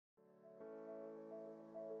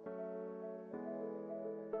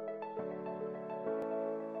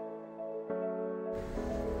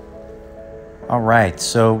All right,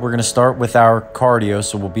 so we're gonna start with our cardio.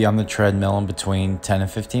 So we'll be on the treadmill in between 10 and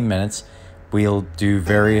 15 minutes. We'll do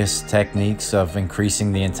various techniques of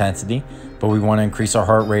increasing the intensity, but we wanna increase our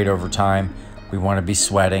heart rate over time. We wanna be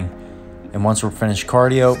sweating. And once we're finished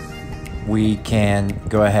cardio, we can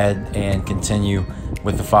go ahead and continue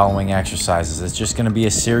with the following exercises. It's just gonna be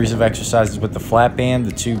a series of exercises with the flat band,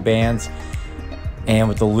 the tube bands, and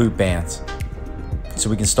with the loop bands. So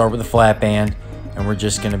we can start with the flat band, and we're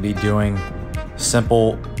just gonna be doing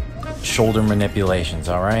simple shoulder manipulations,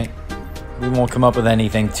 all right? We won't come up with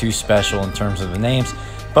anything too special in terms of the names,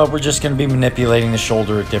 but we're just gonna be manipulating the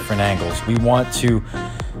shoulder at different angles. We want to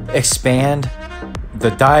expand the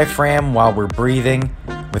diaphragm while we're breathing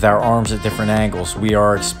with our arms at different angles. We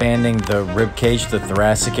are expanding the rib cage, the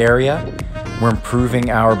thoracic area. We're improving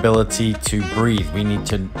our ability to breathe. We need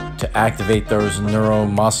to activate those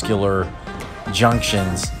neuromuscular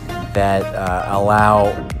junctions that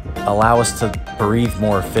allow us to breathe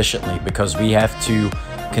more efficiently, because we have to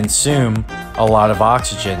consume a lot of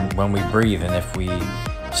oxygen when we breathe. And if we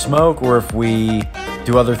smoke or if we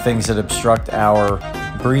do other things that obstruct our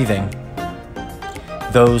breathing,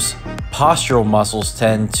 those postural muscles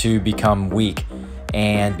tend to become weak.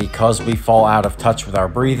 And because we fall out of touch with our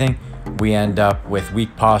breathing, we end up with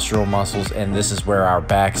weak postural muscles, and this is where our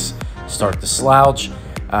backs start to slouch.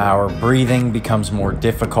 Our breathing becomes more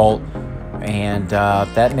difficult, and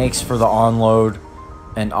that makes for the onload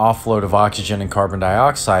and offload of oxygen and carbon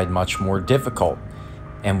dioxide much more difficult.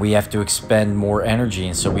 And we have to expend more energy,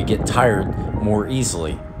 and so we get tired more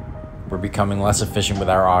easily. We're becoming less efficient with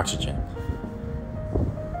our oxygen.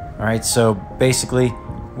 All right, so basically,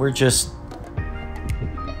 we're just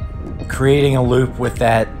creating a loop with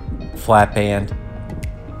that flat band.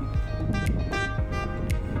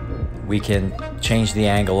 We can change the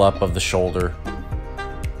angle up of the shoulder.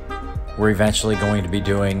 We're eventually going to be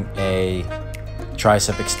doing a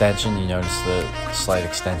tricep extension. You notice the slight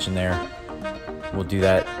extension there. We'll do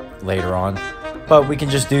that later on. But we can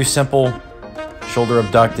just do simple shoulder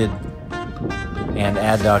abducted and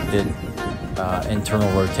adducted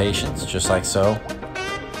internal rotations, just like so.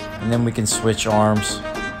 And then we can switch arms,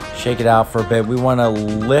 shake it out for a bit. We want to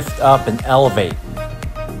lift up and elevate.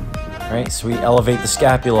 Right? So we elevate the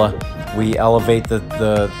scapula, we elevate the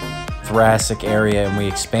thoracic area, and we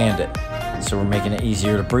expand it. So we're making it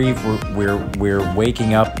easier to breathe. We're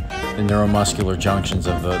waking up the neuromuscular junctions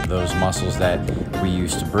of those muscles that we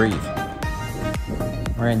use to breathe.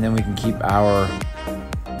 All right, and then we can keep our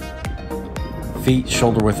feet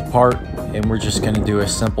shoulder width apart, and we're just going to do a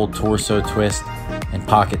simple torso twist and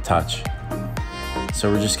pocket touch.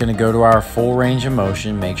 So we're just going to go to our full range of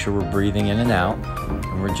motion, make sure we're breathing in and out,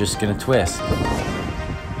 and we're just going to twist.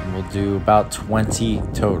 And we'll do about 20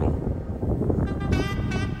 total.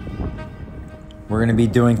 We're going to be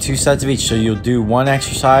doing 2 sets of each, so you'll do one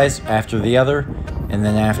exercise after the other, and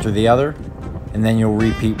then after the other, and then you'll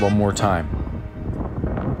repeat one more time.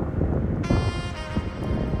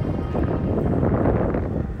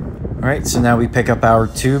 All right, so now we pick up our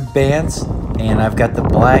tube bands, and I've got the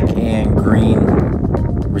black and green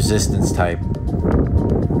resistance type.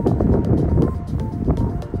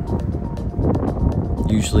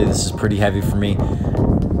 Usually this is pretty heavy for me,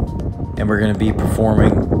 and we're going to be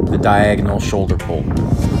performing the diagonal shoulder pull.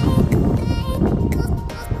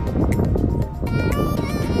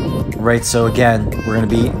 Right, so again, we're going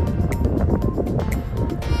to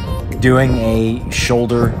be doing a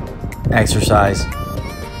shoulder exercise,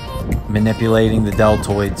 manipulating the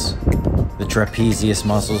deltoids, the trapezius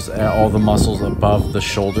muscles, all the muscles above the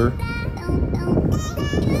shoulder,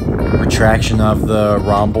 retraction of the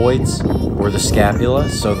rhomboids or the scapula,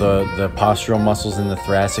 so the postural muscles in the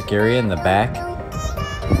thoracic area in the back.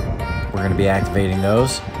 We're going to be activating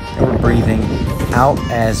those, and we're breathing out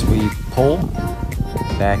as we pull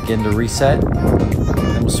back into reset.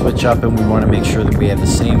 Then we'll switch up, and we want to make sure that we have the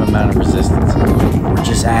same amount of resistance. We're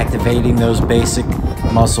just activating those basic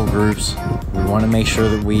muscle groups. We want to make sure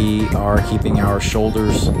that we are keeping our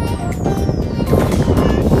shoulders in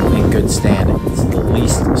good standing. It's the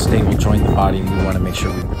least stable joint in the body, and we want to make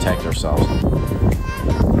sure we protect ourselves.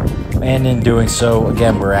 And in doing so,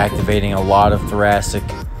 again, we're activating a lot of thoracic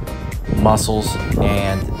muscles,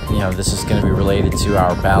 and this is going to be related to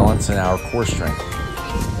our balance and our core strength.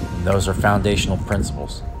 And those are foundational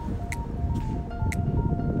principles.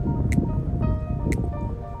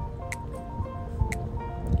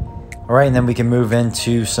 All right, and then we can move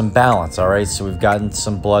into some balance. All right, so we've gotten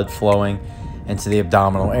some blood flowing into the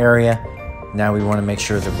abdominal area. Now we want to make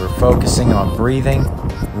sure that we're focusing on breathing.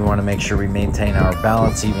 We want to make sure we maintain our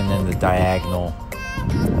balance even in the diagonal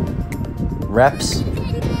reps.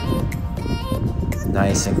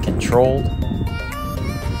 Nice and controlled.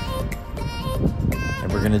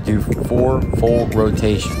 we're gonna do 4 full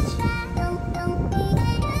rotations.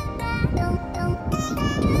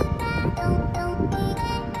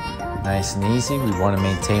 Nice and easy. We want to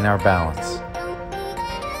maintain our balance.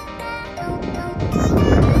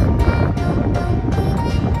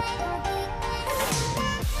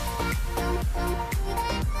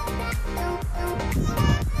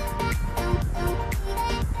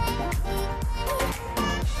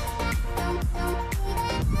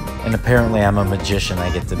 And apparently I'm a magician. I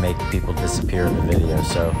get to make people disappear in the video,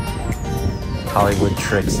 so Hollywood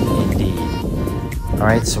tricks indeed. All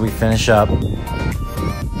right, so we finish up.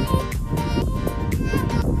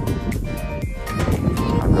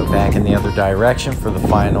 I'll go back in the other direction for the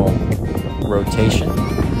final rotation.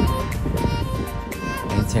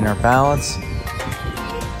 Maintain our balance.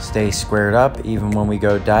 Stay squared up even when we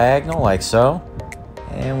go diagonal, like so.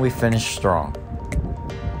 And we finish strong.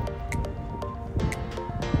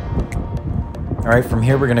 All right, from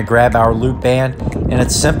here, we're gonna grab our loop band, and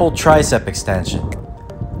it's simple tricep extension.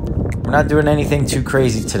 We're not doing anything too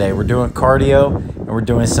crazy today. We're doing cardio, and we're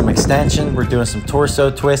doing some extension. We're doing some torso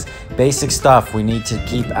twist, basic stuff. We need to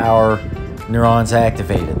keep our neurons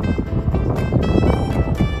activated.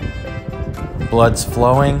 Blood's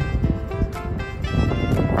flowing.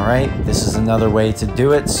 All right, this is another way to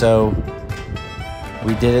do it. So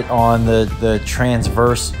we did it on the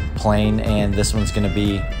transverse plane, and this one's gonna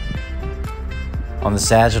be on the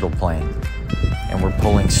sagittal plane, and we're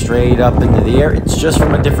pulling straight up into the air. It's just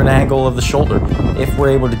from a different angle of the shoulder. If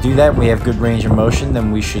we're able to do that, we have good range of motion,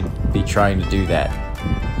 then we should be trying to do that.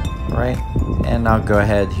 All right, and I'll go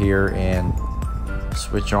ahead here and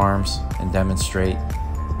switch arms and demonstrate.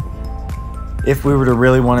 If we were to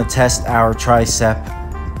really want to test our tricep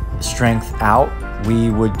strength out,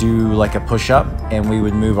 we would do like a push-up, and we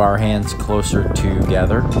would move our hands closer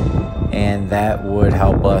together, and that would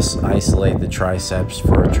help us isolate the triceps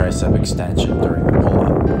for a tricep extension during the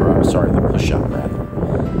pull-up, or I'm sorry, the push-up rather.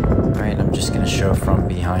 All right, I'm just going to show from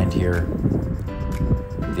behind here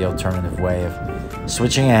the alternative way of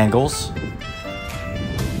switching angles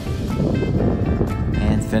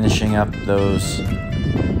and finishing up those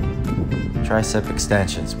tricep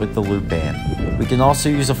extensions with the loop band. We can also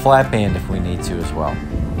use a flat band if we need to as well.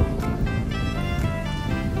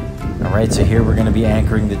 All right, so here we're going to be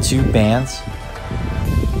anchoring the 2 bands.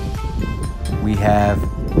 We have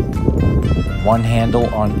 1 handle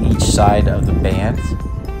on each side of the band.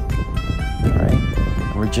 All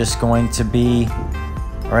right, we're just going to be,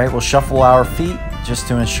 all right, we'll shuffle our feet just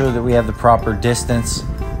to ensure that we have the proper distance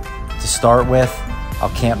to start with. I'll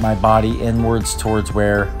camp my body inwards towards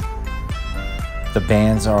where the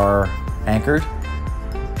bands are anchored,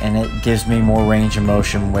 and it gives me more range of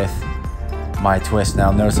motion with my twist.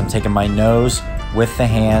 Now notice I'm taking my nose with the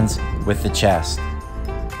hands with the chest.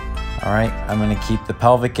 All right, I'm going to keep the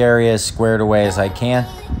pelvic area as squared away as I can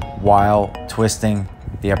while twisting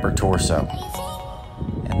the upper torso.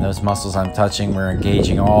 And those muscles I'm touching, we're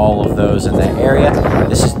engaging all of those in that area.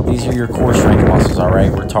 These are your core strength muscles, all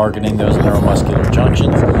right? We're targeting those neuromuscular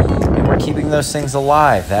junctions, and we're keeping those things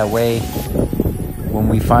alive. That way, when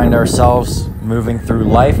we find ourselves moving through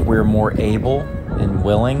life, we're more able and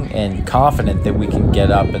willing and confident that we can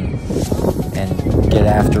get up and get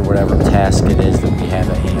after whatever task it is that we have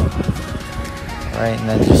at hand. All right, and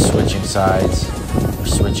then just switching sides, or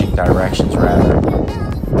switching directions rather.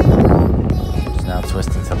 Just now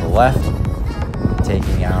twisting to the left,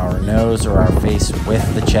 taking our nose or our face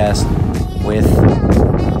with the chest, with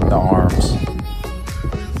the arms.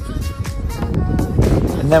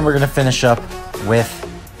 And then we're gonna finish up with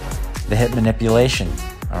the hip manipulation.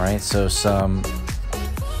 All right, so some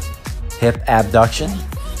hip abduction,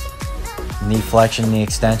 knee flexion, knee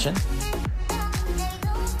extension.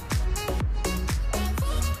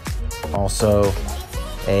 Also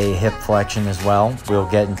a hip flexion as well. We'll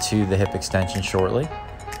get into the hip extension shortly.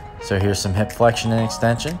 So here's some hip flexion and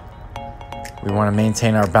extension. We want to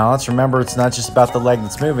maintain our balance. Remember, it's not just about the leg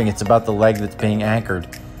that's moving, it's about the leg that's being anchored,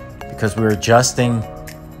 because we're adjusting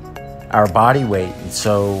our body weight, and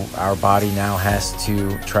so our body now has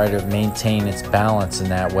to try to maintain its balance in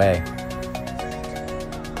that way.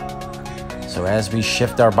 So as we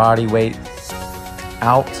shift our body weight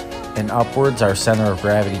out and upwards, our center of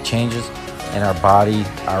gravity changes, and our body,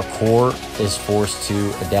 our core, is forced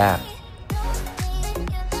to adapt.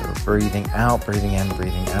 So we're breathing out, breathing in,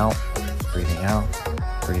 breathing out, breathing out,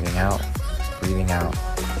 breathing out, breathing out.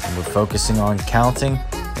 And we're focusing on counting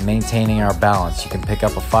and maintaining our balance. You can pick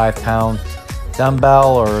up a 5-pound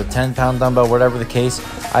dumbbell or a 10-pound dumbbell, whatever the case.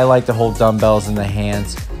 I like to hold dumbbells in the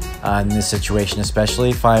hands in this situation, especially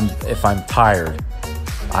if I'm tired.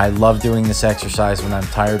 I love doing this exercise when I'm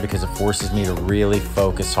tired because it forces me to really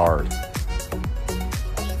focus hard.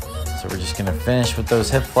 So we're just gonna finish with those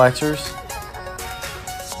hip flexors.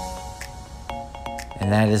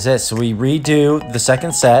 And that is it. So we redo the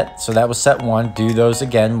second set. So that was set 1. Do those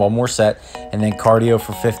again, one more set, and then cardio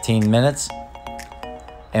for 15 minutes.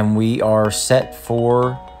 And we are set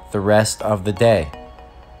for the rest of the day.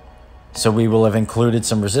 So we will have included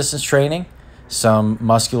some resistance training, some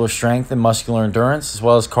muscular strength and muscular endurance, as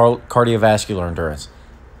well as cardiovascular endurance.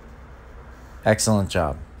 Excellent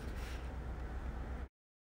job.